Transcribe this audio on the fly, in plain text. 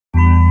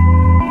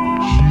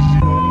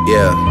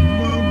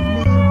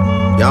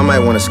Yeah. Y'all might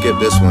want to skip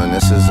this one.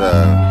 This is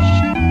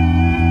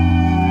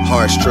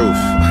harsh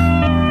truth.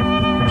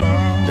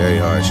 Very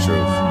harsh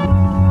truth.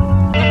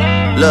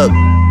 Look,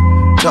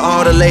 to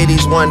all the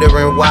ladies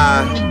wondering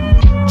why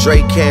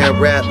Drake can't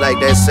rap like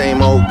that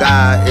same old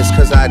guy, it's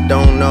cause I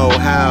don't know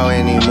how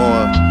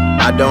anymore.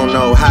 I don't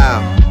know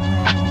how.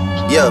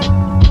 Yeah.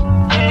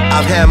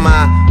 I've had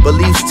my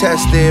beliefs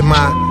tested,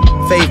 my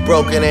faith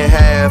broken in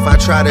half. I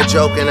try to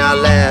joke and I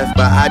laugh,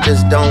 but I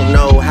just don't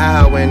know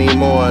how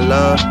anymore,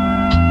 love.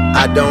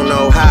 I don't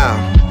know how.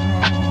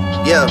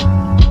 Yeah.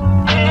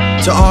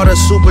 To all the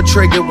super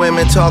triggered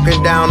women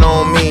talking down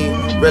on me,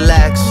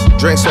 relax,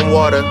 drink some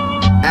water,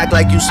 act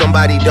like you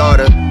somebody's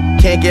daughter.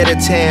 Can't get a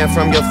tan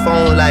from your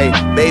phone light,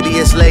 baby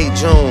it's late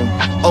June.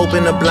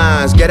 Open the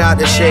blinds, get out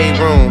the shade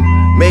room.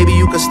 Maybe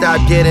you could stop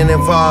getting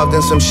involved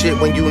in some shit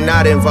when you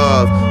not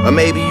involved. Or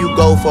maybe you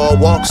go for a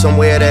walk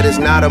somewhere that is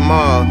not a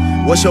mall.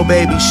 What's your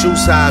baby's shoe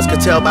size?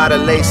 Could tell by the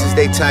laces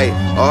they tight.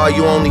 Or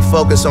you only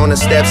focus on the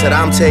steps that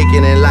I'm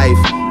taking in life.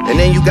 And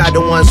then you got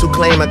the ones who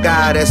claim a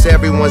guy that's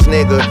everyone's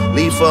nigga.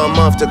 Leave for a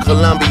month to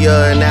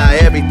Colombia and now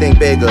everything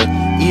bigger.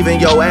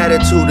 Even your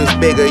attitude is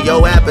bigger,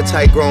 your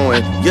appetite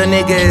growing. Your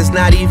nigga is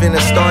not even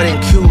a starting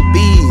QB.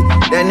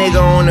 That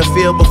nigga on the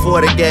field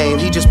before the game,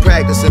 he just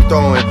practicing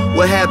throwing.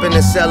 What happened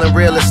to selling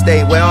real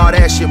estate, where all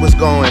that shit was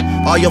going?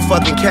 All your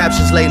fucking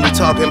captions lately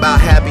talking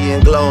about happy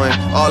and glowing.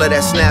 All of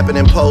that snapping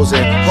and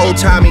posing. Whole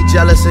time he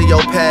jealous of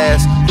your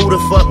past. Who the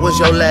fuck was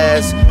your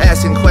last?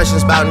 Asking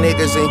questions about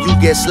niggas and you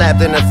get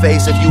slapped in the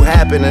face if you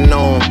happen to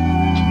know him.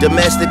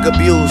 Domestic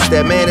abuse,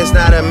 that man is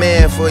not a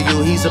man for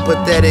you, he's a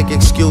pathetic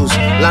excuse.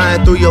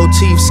 Lying through your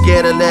teeth,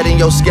 scared of letting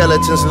your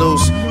skeletons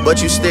loose.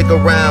 But you stick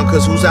around,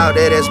 cause who's out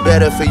there that's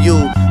better for you?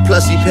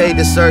 Plus he paid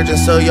the surgeon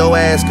so your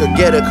ass could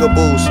get a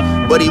caboose.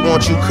 But he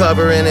wants you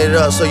covering it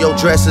up so your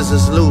dresses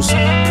is loose.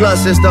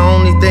 Plus it's the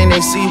only thing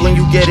they see when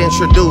you get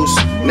introduced.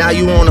 Now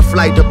you on a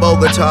flight to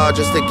Bogota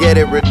just to get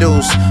it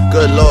reduced.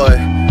 Good Lord.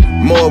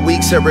 More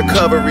weeks at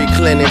recovery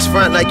clinics.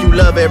 Front like you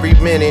love every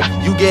minute.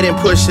 You getting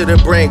pushed to the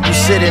brink. You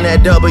sitting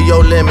at double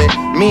your limit.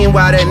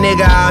 Meanwhile that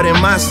nigga out in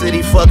my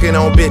city fucking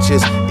on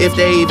bitches. If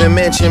they even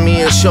mention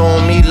me and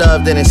showing me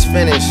love, then it's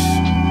finished.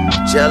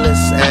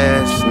 Jealous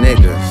ass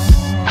niggas.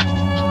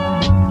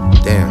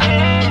 Damn.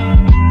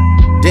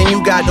 Then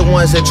you got the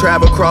ones that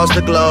travel across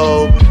the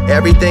globe.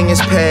 Everything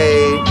is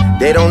paid.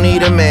 They don't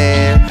need a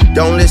man.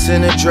 Don't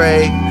listen to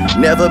Drake.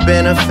 Never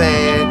been a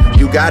fan.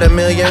 You got a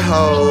million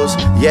hoes,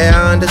 yeah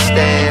I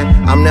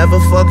understand. I'm never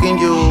fucking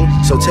you,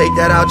 so take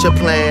that out your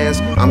plans.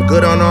 I'm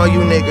good on all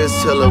you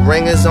niggas till a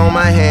ring is on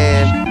my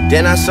hand.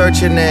 Then I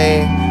search your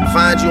name,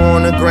 find you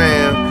on the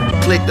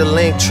gram. Click the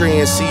link tree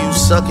and see you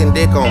sucking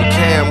dick on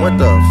cam. What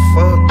the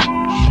fuck?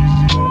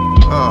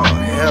 Oh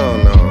hell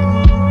no.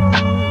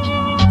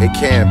 It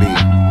can't be.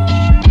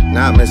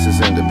 Not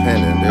Mrs.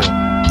 Independent, dude.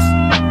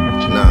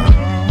 Nah.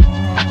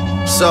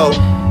 So,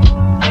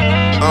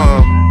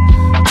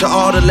 to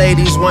all the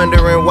ladies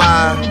wondering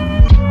why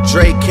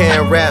Drake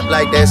can't rap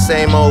like that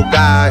same old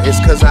guy, it's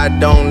cause I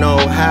don't know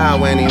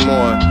how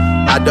anymore.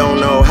 I don't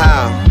know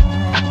how.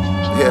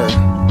 Yeah.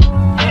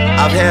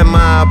 I've had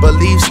my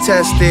beliefs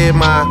tested,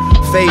 my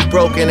faith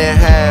broken in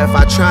half.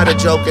 I try to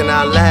joke and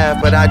I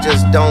laugh, but I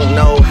just don't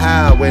know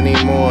how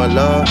anymore,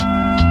 love.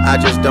 I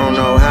just don't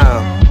know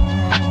how.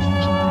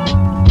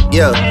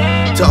 Yeah.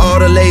 To all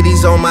the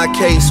ladies on my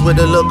case with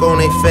a look on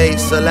their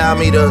face, allow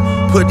me to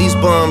put these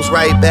bums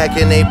right back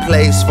in their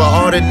place. For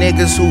all the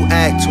niggas who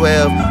act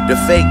 12, the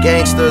fake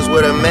gangsters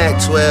with a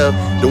Mac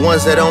 12, the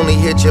ones that only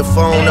hit your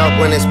phone up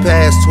when it's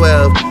past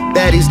 12.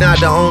 Baddies not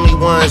the only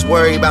ones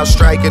worried about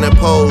striking a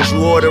pose.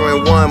 You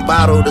ordering one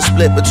bottle to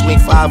split between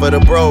 5 of the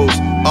bros.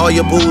 All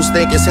your booze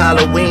think it's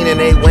Halloween and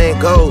they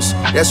went ghosts.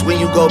 That's when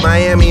you go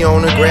Miami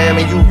on the gram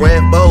and you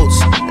rent boats.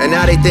 And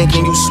now they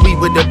thinking you sweet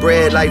with the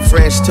bread like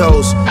French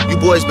toast. You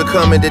boys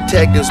becoming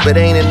detectives but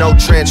ain't in no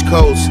trench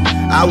coats.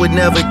 I would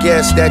never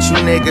guess that you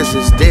niggas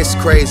is this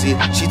crazy.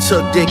 She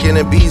took dick in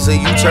Ibiza,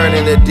 you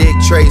turning to Dick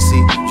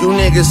Tracy. You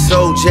niggas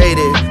so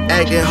jaded,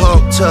 acting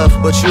hawk tough,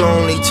 but you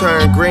only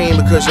turn green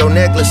because your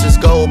necklace is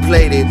gold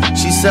plated.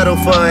 She settled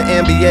for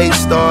an NBA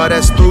star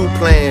that's through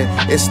playing.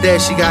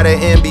 Instead she got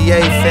an NBA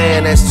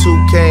fan that's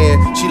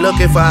 2K'ing. She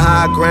looking for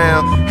high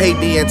ground, hate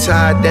being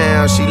tied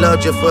down. She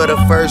loved you for the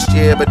first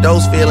year, but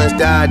those feelings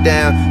died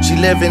down. She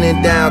living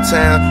in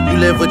downtown, you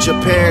live with your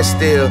parents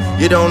still.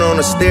 You don't own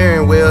a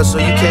steering wheel, so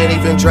you can't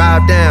even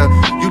drive down.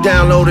 You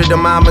downloaded the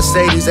my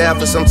Mercedes app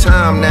for some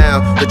time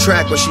now. The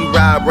track where she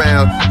ride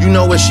round. You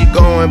know where she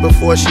going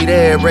before she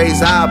there,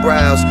 raise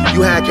eyebrows.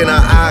 You hacking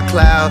her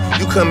iCloud,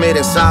 you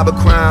committing cyber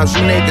crimes.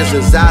 You niggas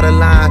is out of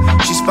line.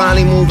 She's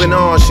finally moving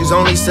on, she's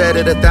only said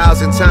it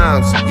 1,000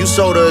 times. You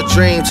sold her a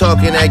dream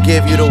talking that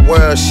give you the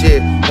world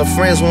shit. Her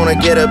friends wanna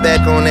get her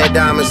back on that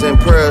diamonds and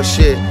pearl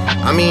shit.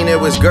 I mean there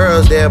was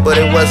girls there, but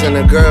it wasn't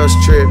a girl's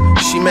trip.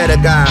 She met a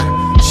guy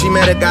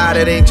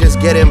that ain't just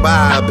getting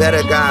by, a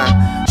better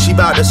guy. She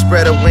bout to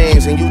spread her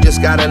wings and you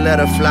just gotta let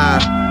her fly.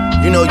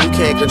 You know you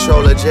can't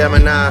control a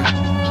Gemini.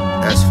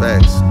 That's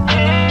facts.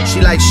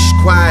 She like, shh,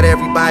 quiet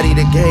everybody,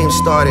 the game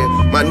started.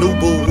 My new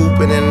boo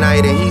hooping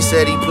tonight, and he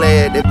said he play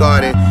at the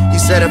Garden. He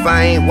said if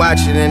I ain't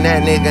watching, then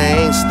that nigga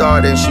ain't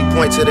starting. She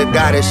point to the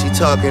guy that she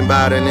talking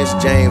about, and it's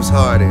James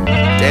Harden.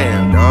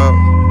 Damn, dog.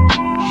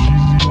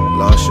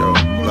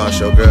 Lost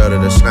your girl to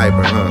the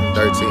sniper, huh?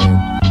 13.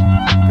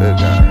 Good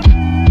God.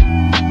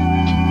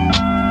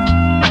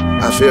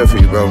 I feel for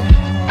you, bro.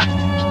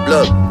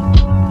 Look.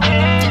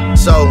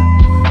 So,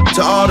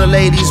 to all the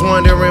ladies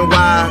wondering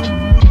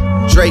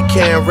why Drake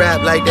can't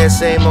rap like that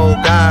same old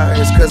guy,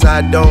 it's cause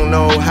I don't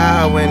know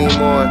how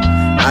anymore.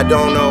 I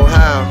don't know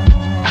how.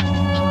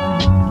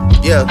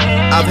 Yeah,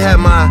 I've had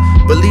my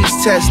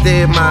beliefs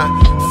tested, my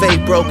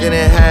faith broken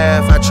in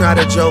half. I try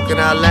to joke and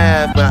I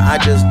laugh, but I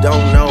just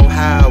don't know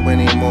how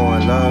anymore,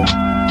 love.